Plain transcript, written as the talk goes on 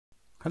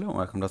Hello and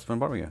welcome to Spin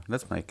Barbecue.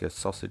 Let's make a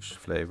sausage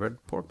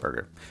flavored pork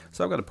burger.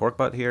 So I've got a pork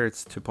butt here.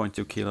 It's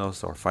 2.2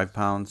 kilos or 5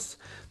 pounds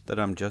that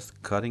I'm just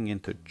cutting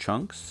into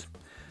chunks.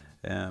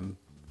 Cutting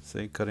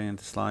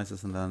into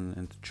slices and then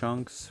into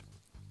chunks.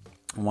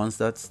 Once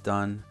that's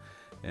done,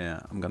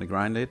 I'm gonna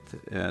grind it.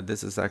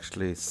 This is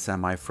actually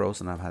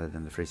semi-frozen. I've had it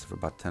in the freezer for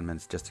about 10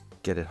 minutes just to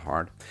get it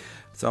hard.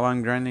 So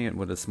I'm grinding it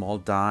with a small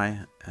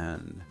die,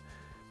 and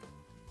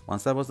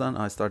once that was done,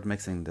 I started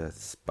mixing the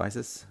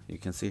spices. You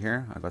can see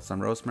here, I got some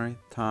rosemary,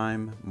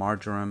 thyme,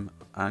 marjoram,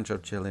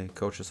 ancho chili,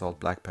 kosher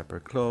salt, black pepper,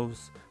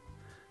 cloves,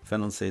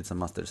 fennel seeds and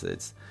mustard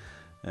seeds.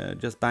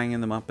 Just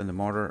banging them up in the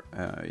mortar.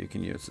 You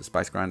can use a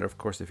spice grinder, of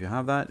course, if you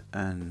have that.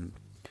 And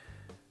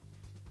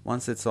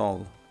once it's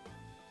all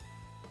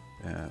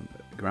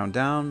ground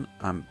down,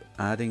 I'm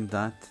adding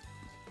that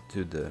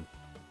to the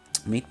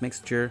meat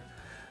mixture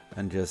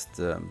and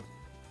just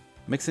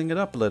mixing it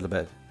up a little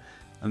bit.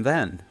 And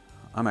then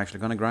I'm actually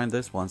going to grind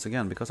this once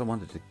again because I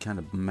wanted to kind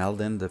of meld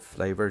in the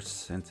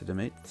flavors into the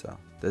meat. So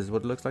this is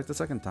what it looks like the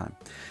second time.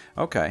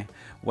 Okay,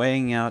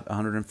 weighing out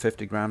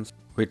 150 grams,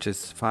 which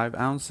is 5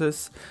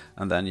 ounces,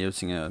 and then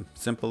using a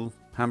simple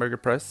hamburger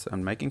press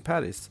and making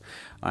patties.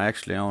 I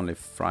actually only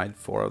fried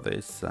 4 of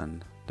these,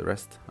 and the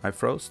rest I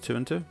froze 2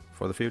 and 2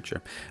 for the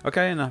future.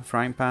 Okay, in a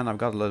frying pan I've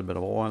got a little bit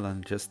of oil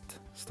and just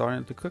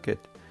starting to cook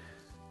it.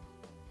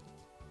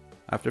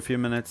 After a few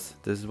minutes,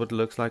 this is what it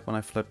looks like when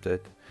I flipped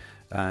it,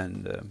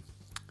 and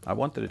I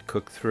wanted it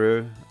cooked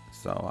through,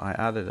 so I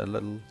added a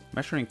little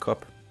measuring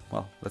cup.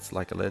 Well, that's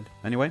like a lid.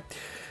 Anyway,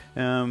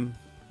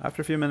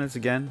 after a few minutes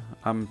again,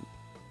 I'm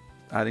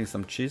adding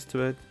some cheese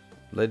to it,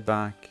 lid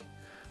back,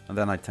 and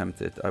then I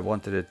tempt it. I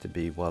wanted it to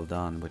be well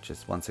done, which is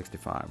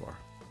 165 or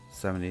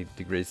 70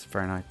 degrees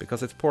Fahrenheit,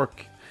 because it's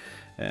pork.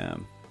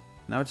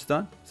 Now it's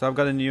done. So I've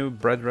got a new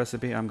bread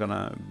recipe. I'm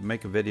gonna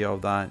make a video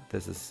of that.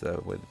 This is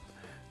with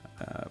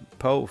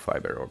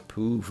pofiber or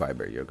poo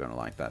fiber. You're gonna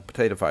like that.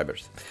 Potato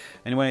fibers.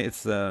 Anyway,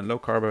 it's low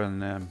carb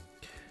and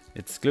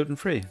it's gluten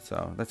free,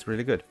 so that's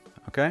really good.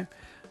 Okay,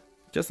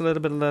 just a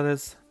little bit of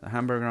lettuce, a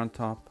hamburger on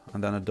top,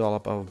 and then a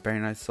dollop of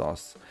bearnaise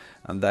sauce,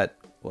 and that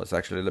was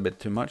actually a little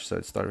bit too much, so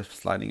it started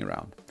sliding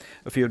around.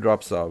 A few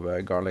drops of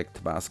garlic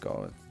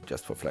tabasco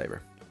just for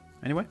flavor.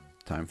 Anyway,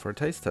 time for a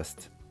taste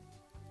test.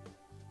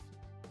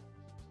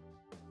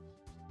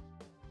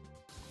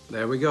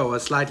 There we go,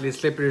 a slightly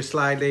slippery,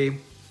 slightly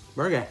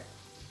burger.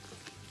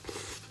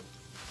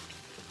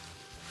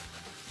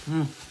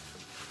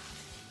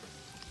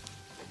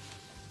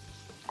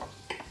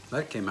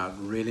 That came out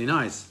really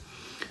nice.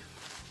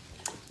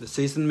 The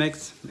seasoned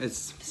mix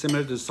is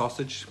similar to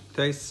sausage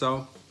taste,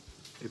 so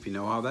if you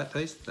know how that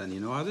tastes, then you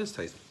know how this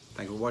tastes.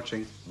 Thank you for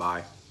watching.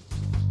 Bye.